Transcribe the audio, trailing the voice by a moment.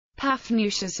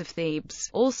Paphnutius of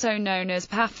Thebes, also known as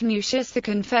Paphnutius the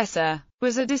Confessor,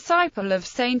 was a disciple of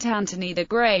Saint Anthony the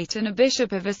Great and a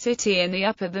bishop of a city in the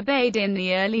Upper Thebaid in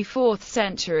the early 4th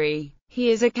century.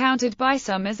 He is accounted by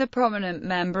some as a prominent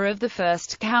member of the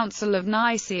First Council of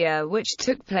Nicaea, which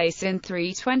took place in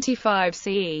 325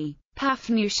 CE.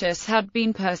 Paphnutius had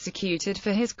been persecuted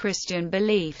for his Christian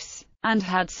beliefs, and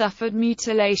had suffered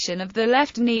mutilation of the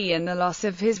left knee and the loss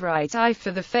of his right eye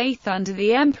for the faith under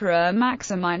the Emperor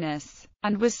Maximinus,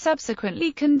 and was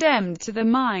subsequently condemned to the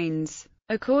mines.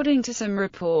 According to some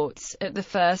reports, at the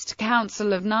First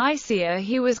Council of Nicaea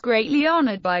he was greatly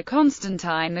honored by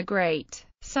Constantine the Great.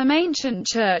 Some ancient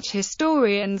church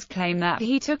historians claim that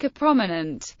he took a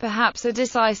prominent, perhaps a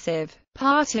decisive,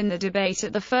 part in the debate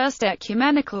at the First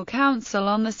Ecumenical Council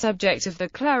on the subject of the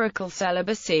clerical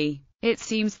celibacy. It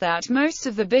seems that most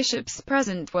of the bishops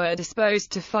present were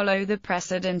disposed to follow the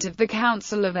precedent of the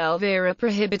Council of Elvira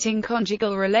prohibiting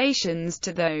conjugal relations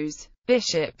to those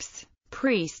bishops,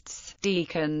 priests,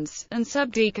 deacons, and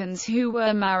subdeacons who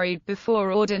were married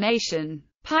before ordination.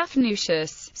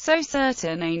 Paphnutius, so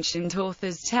certain ancient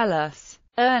authors tell us,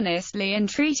 earnestly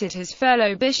entreated his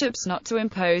fellow bishops not to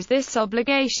impose this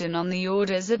obligation on the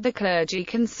orders of the clergy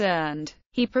concerned.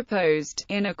 He proposed,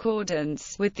 in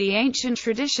accordance with the ancient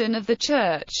tradition of the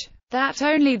Church, that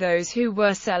only those who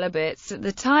were celibates at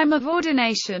the time of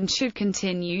ordination should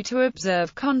continue to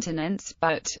observe continence,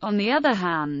 but, on the other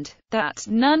hand, that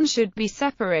none should be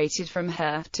separated from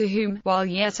her, to whom, while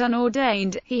yet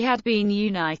unordained, he had been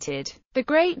united. The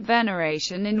great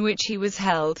veneration in which he was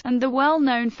held, and the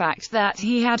well-known fact that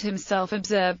he had himself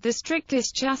observed the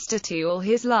strictest chastity all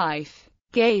his life,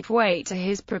 gave weight to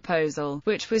his proposal,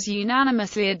 which was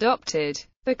unanimously adopted.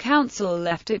 The council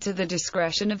left it to the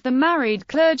discretion of the married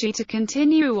clergy to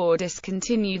continue or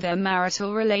discontinue their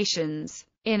marital relations.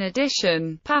 In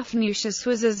addition, Paphnutius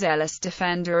was a zealous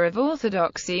defender of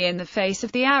orthodoxy in the face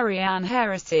of the Arian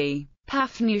heresy.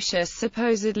 Paphnutius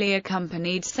supposedly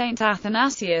accompanied Saint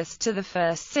Athanasius to the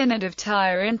First Synod of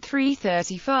Tyre in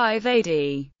 335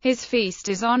 AD. His feast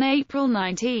is on April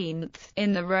 19th.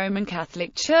 In the Roman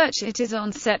Catholic Church it is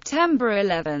on September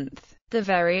 11th. The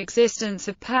very existence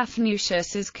of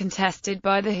Paphnutius is contested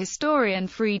by the historian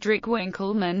Friedrich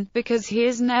Winkelmann, because he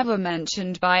is never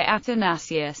mentioned by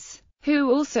Athanasius,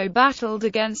 who also battled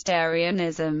against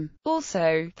Arianism.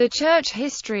 Also, the church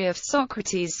history of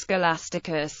Socrates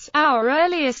Scholasticus, our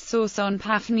earliest source on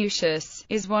Paphnutius,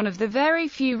 is one of the very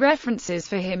few references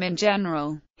for him in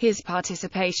general. His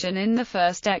participation in the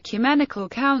First Ecumenical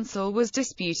Council was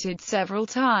disputed several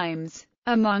times,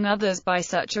 among others by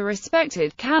such a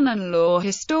respected canon law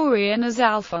historian as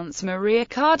Alphonse Maria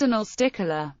Cardinal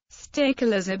Stickler.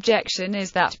 Stickler's objection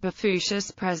is that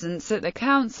Paphnutius' presence at the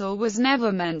council was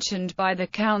never mentioned by the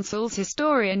council's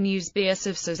historian Eusebius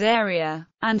of Caesarea,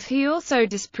 and he also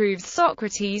disproves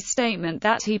Socrates' statement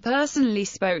that he personally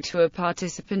spoke to a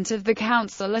participant of the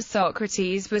council, as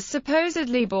Socrates was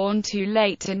supposedly born too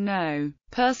late to know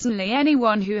personally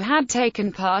anyone who had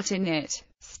taken part in it.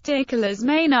 Stickler's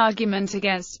main argument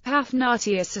against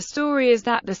Paphnutius' story is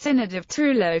that the Synod of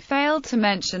Trullo failed to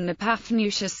mention the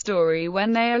Paphnutius story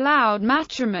when they allowed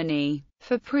matrimony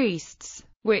for priests,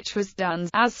 which was done,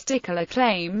 as Stickler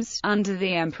claims, under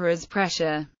the emperor's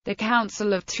pressure. The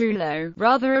Council of Trullo,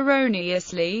 rather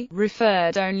erroneously,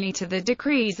 referred only to the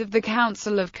decrees of the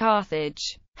Council of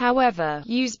Carthage. However,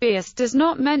 Eusebius does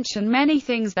not mention many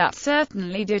things that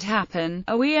certainly did happen.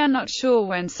 We are not sure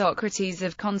when Socrates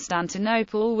of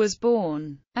Constantinople was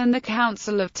born, and the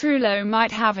Council of Trullo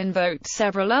might have invoked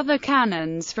several other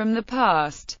canons from the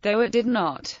past, though it did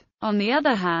not. On the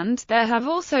other hand, there have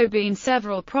also been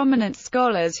several prominent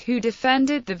scholars who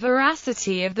defended the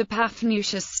veracity of the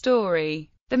Paphnutius story.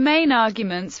 The main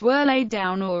arguments were laid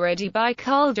down already by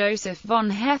Karl Joseph von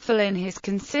Hefele in his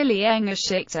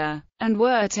Conciliengeschichte, and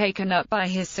were taken up by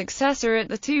his successor at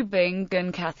the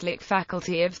Tübingen Catholic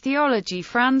Faculty of Theology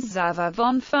Franz Xaver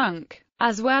von Funk,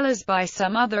 as well as by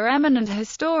some other eminent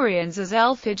historians, as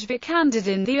Elphege Vikander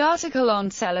in the article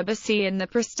on celibacy in the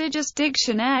prestigious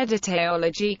Dictionnaire de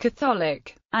théologie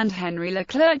catholique, and Henry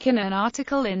Leclerc in an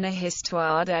article in the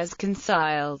Histoire des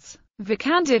Conciles.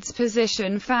 Vikander's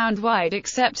position found wide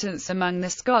acceptance among the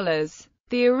scholars.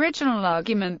 The original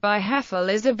argument by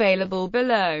Hefele is available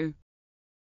below.